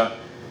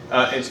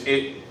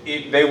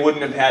they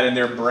wouldn't have had in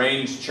their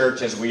brains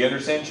church as we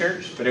understand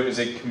church, but it was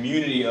a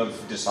community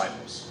of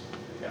disciples.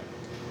 Yeah.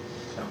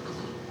 So.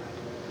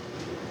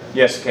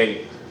 Yes,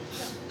 Katie.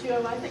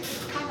 Joe, I think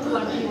it's kind of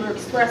like you were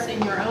expressing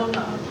your own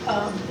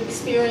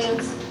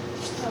experience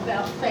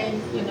about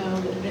faith.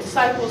 The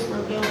disciples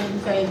were building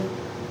faith.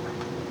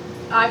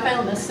 I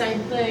found the same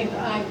thing.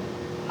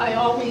 I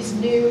always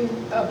knew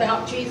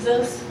about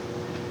Jesus,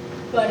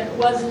 but it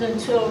wasn't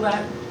until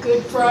that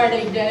Good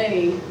Friday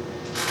day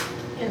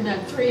in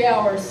that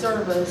 3-hour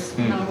service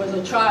when I was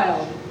a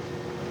child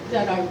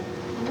that I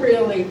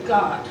really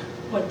got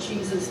what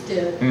Jesus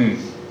did.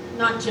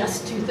 Not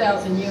just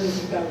 2,000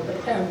 years ago,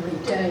 but every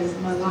day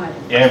of my life.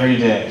 Every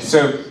day.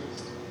 So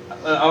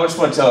I just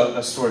want to tell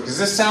a story, because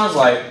this sounds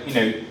like,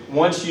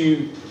 once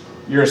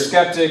you're a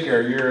skeptic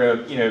or you're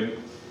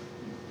a,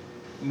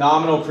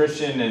 nominal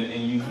Christian,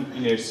 and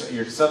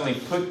you're suddenly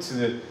put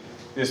to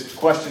this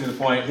question to the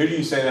point, who do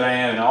you say that I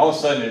am? And all of a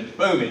sudden,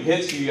 boom, it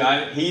hits you.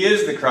 He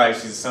is the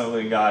Christ. He's the Son of the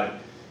living God.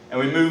 And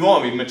we move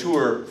on. We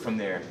mature from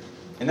there.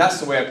 And that's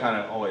the way I've kind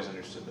of always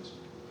understood this.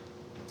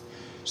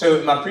 So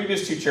in my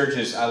previous 2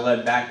 churches, I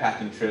led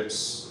backpacking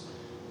trips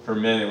for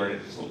men. They were a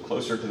little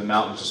closer to the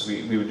mountains. So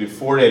we would do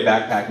 4-day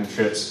backpacking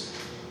trips.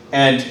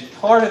 And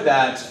part of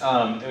that,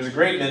 it was a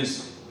great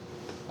men's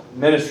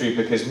ministry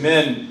because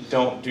men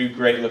don't do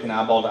great looking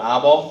eyeball to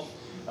eyeball.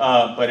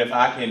 But if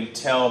I can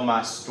tell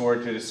my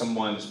story to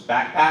someone's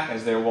backpack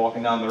as they're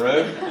walking down the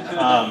road,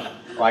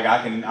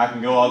 I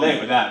can go all day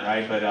with that,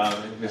 right? But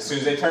as soon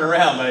as they turn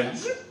around, and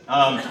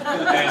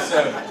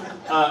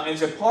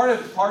so part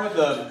of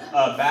the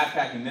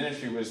backpacking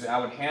ministry was that I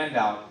would hand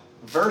out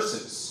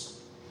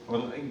verses,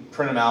 print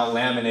them out,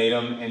 laminate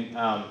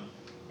them,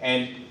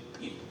 and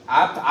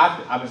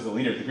I was the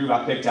leader of the group.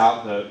 I picked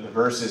out the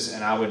verses,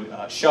 and I would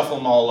shuffle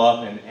them all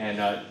up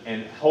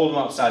and hold them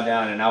upside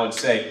down, and I would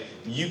say,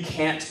 you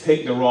can't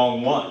pick the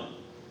wrong one.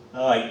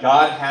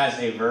 God has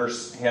a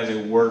verse, He has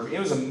a word. It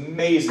was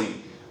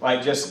amazing.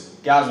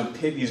 Just guys would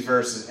pick these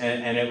verses,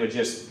 and it would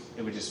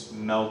just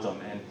melt them.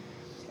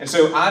 And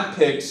so I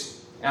picked.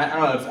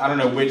 I don't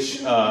know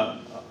which. I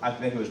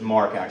think it was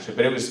Mark actually,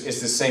 but it's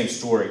the same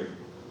story.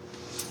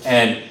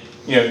 And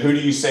who do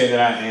you say that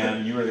I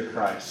am? You are the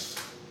Christ,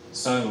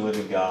 Son of the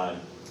living God.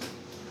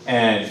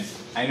 And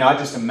I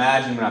just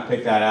imagine when I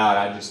picked that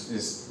out,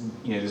 this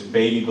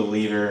baby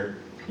believer,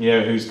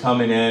 who's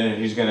coming in and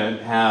who's going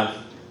to have,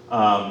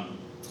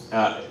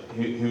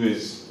 who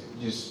is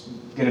just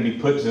going to be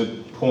put to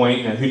the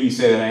point, who do you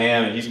say that I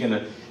am? And he's going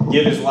to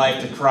give his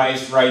life to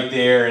Christ right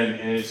there, and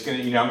it's going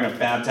to, I'm going to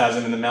baptize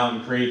him in the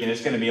mountain creek, and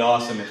it's going to be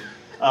awesome.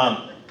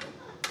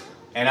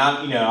 And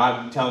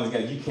I'm telling these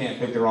guys, you can't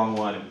pick the wrong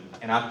one.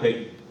 And I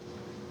picked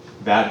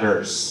that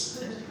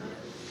verse.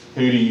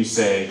 Who do you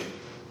say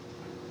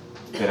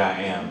that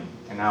I am?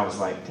 And I was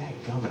like, dang,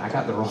 I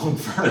got the wrong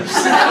verse.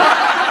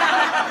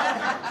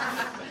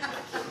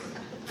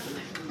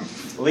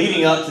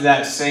 Leading up to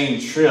that same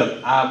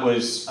trip, I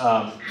was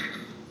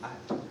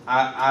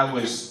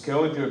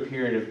going through a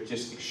period of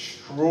just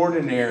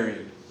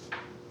extraordinary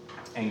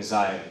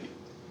anxiety.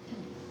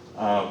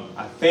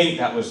 I think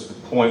that was the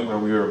point where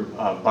we were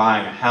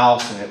buying a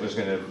house, and it was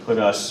going to put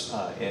us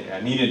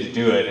I needed to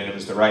do it, and it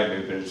was the right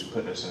move, but it was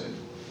putting us in a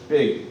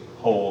big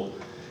hole.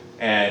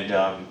 And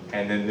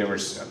then there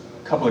was a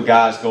couple of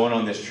guys going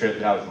on this trip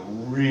that I was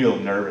real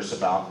nervous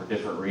about for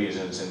different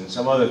reasons, and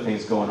some other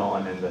things going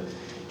on in the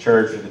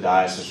church or the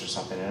diocese or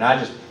something. And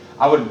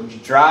I would be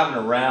driving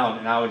around,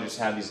 and I would just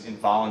have these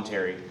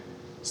involuntary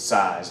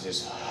sighs,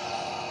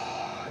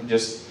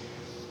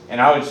 and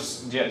I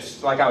was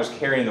just like I was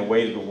carrying the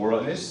weight of the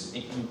world. And this,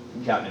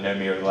 you've gotten to know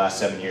me over the last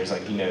 7 years,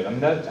 like I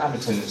have a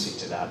tendency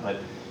to that, but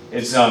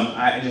it's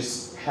I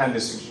just had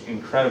this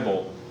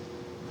incredible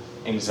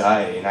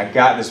anxiety, and I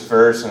got this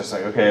verse, and I was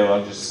like, okay, well,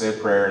 I'll just say a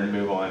prayer and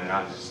move on, and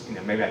I'll just,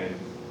 maybe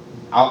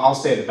I'll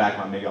stay at the back of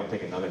my, maybe I'll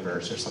pick another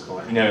verse or something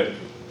like,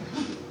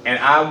 And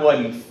I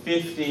wasn't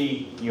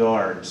 50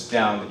 yards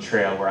down the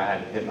trail where I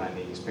had to hit my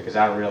knees, because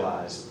I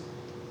realized,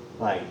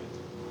 like,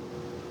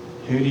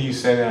 who do you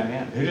say that I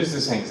am? Who does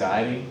this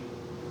anxiety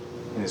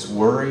and this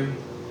worry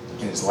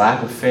and this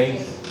lack of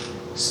faith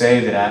say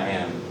that I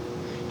am?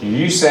 Are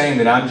you saying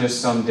that I'm just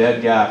some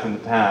dead guy from the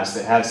past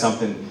that had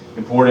something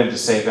important to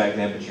say back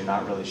then, but you're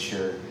not really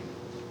sure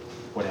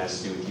what it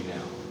has to do with you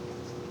now?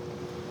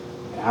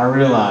 And I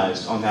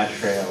realized on that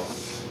trail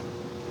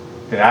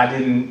that I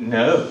didn't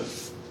know.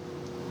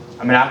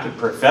 I mean, I could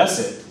profess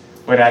it,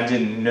 but I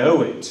didn't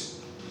know it,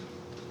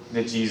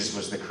 that Jesus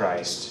was the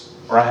Christ.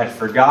 Or I had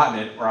forgotten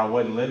it, or I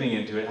wasn't living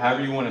into it.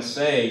 However you want to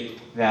say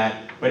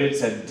that, but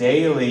it's a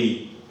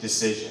daily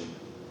decision.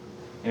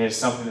 And it's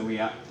something that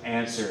we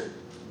answer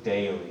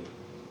daily.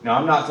 Now,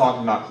 I'm not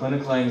talking about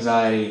clinical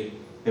anxiety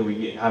that we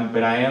get,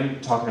 but I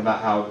am talking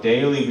about how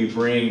daily we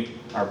bring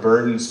our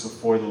burdens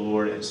before the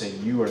Lord and say,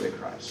 you are the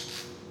Christ.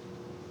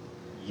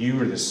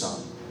 You are the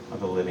Son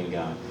of the living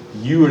God.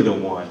 You are the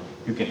one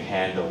who can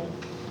handle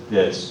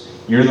this.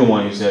 You're the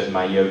one who says,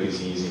 my yoke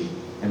is easy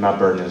and my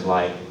burden is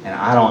light, and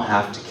I don't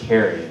have to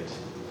carry it.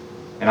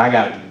 And I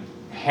got to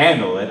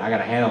handle it. I got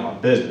to handle my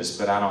business,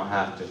 but I don't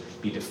have to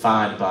be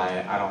defined by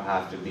it. I don't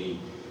have to be,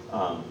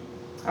 I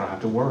don't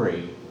have to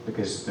worry,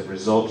 because the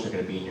results are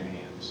going to be in your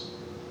hands.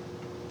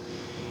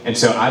 And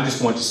so I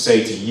just want to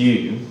say to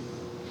you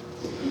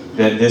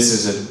that this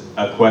is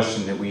a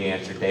question that we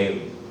answer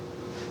daily.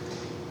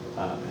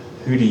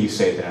 Who do you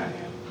say that I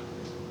am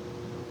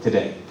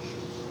today?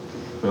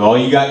 With all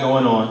you got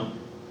going on,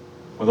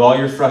 with all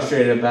you're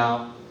frustrated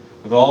about,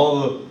 with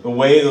all the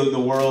way the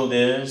world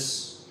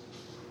is,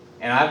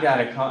 and I'm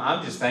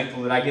just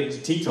thankful that I get to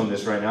teach on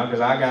this right now, because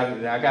I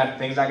got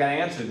things I got to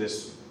answer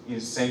this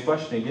same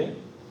question again.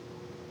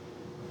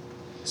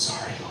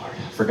 Sorry, Lord,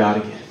 I forgot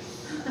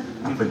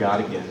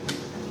again.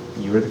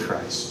 You are the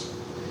Christ.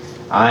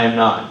 I'm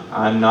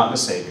not the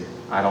Savior.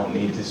 I don't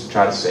need to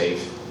try to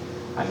save.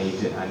 I need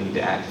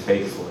to act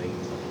faithfully.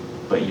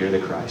 But you're the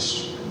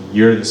Christ.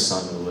 You're the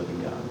Son of the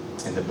living God,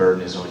 and the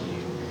burden is on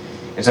you.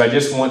 And so I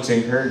just want to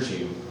encourage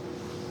you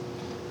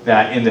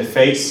that in the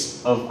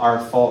face of our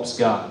false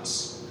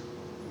gods,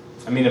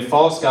 I mean, a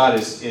false god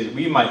is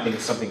we might think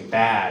it's something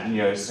bad.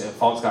 A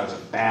false god is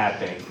a bad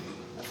thing.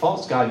 A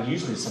false god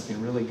usually is something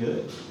really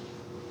good.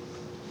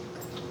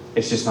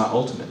 It's just not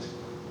ultimate.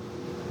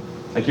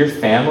 Like your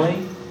family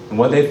and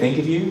what they think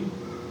of you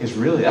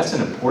that's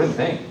an important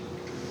thing.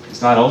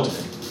 It's not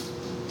ultimate.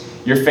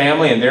 Your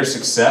family and their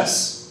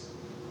success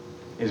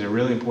is a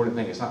really important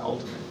thing. It's not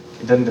ultimate.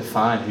 It doesn't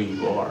define who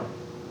you are.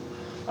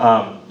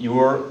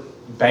 Your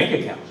bank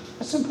account,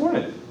 that's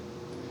important.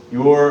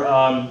 Your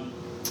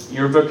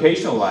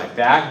vocational life,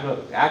 the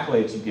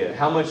accolades you get,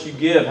 how much you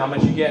give, how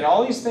much you get,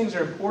 all these things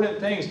are important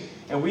things,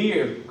 and we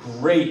are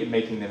great at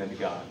making them into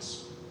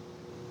gods.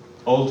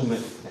 Ultimate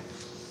thing.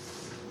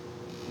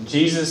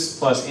 Jesus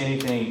plus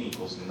anything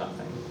equals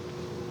nothing.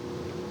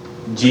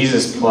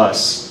 Jesus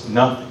plus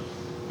nothing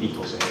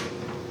equals anything.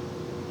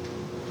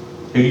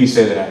 Who do you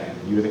say that I am?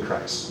 You are the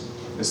Christ,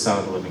 the Son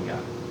of the living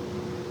God.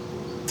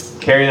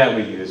 Carry that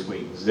with you this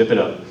week. Zip it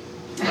up.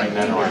 Right in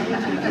that arm.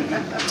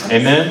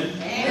 Amen?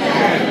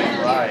 Amen.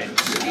 All right.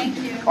 Thank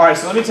you. All right,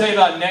 so let me tell you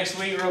about next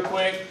week real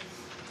quick.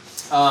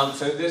 So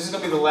this is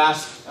going to be the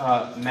last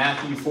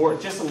Matthew for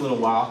just a little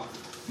while.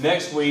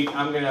 Next week, we'll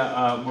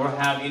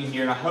have in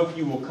here, and I hope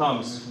you will come.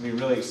 This is going to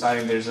be really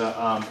exciting. There's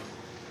a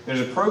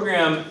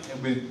program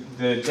with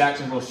the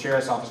Jacksonville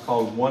Sheriff's Office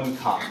called One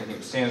COP, and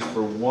it stands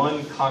for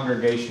One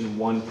Congregation,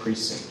 One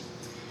Precinct.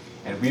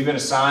 And we've been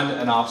assigned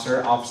an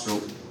officer, Officer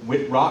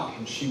Whitrock,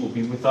 and she will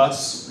be with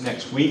us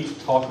next week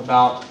to talk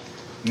about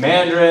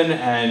Mandarin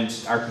and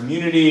our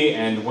community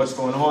and what's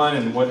going on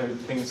and what are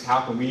things,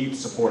 how can we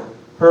support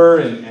her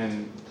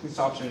and police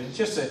officers.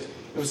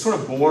 it was sort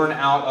of born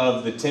out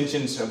of the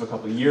tensions of a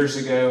couple of years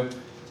ago,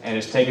 and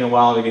it's taken a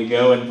while to get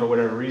going for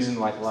whatever reason,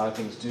 like a lot of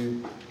things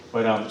do.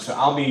 But so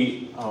I'll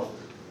be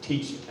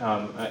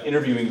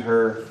interviewing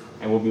her,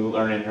 and we'll be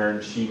learning her,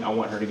 and I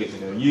want her to get to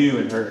know you,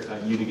 and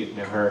you to get to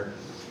know her.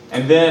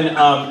 And then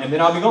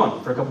I'll be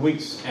gone for a couple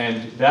weeks,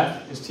 and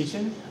Beth is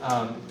teaching,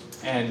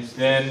 and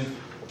then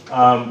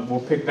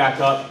we'll pick back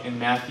up in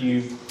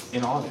Matthew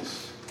in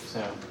August.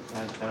 So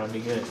that'll be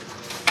good.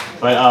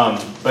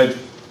 But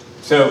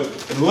so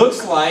it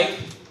looks like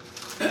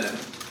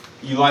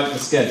you like the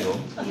schedule.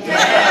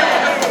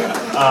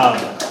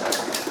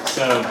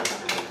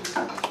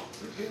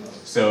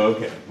 So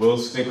okay, we'll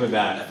stick with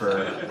that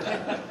for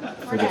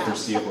the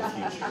foreseeable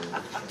future.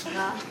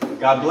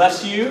 God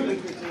bless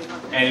you.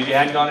 And if you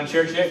hadn't gone to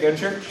church yet, go to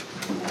church.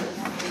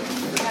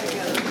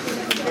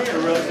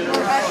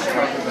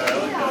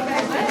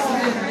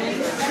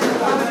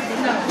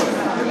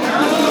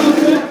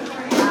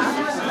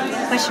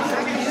 Question.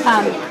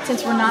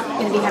 Since we're not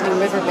going to be having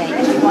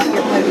Riverbank, do you want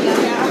your podium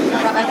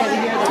right back over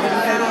here? The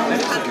wooden podium?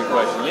 That's a good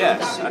question.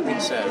 Yes, I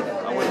think so.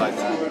 I would like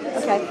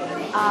that. Okay.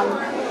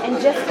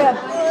 And just an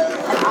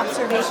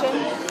observation.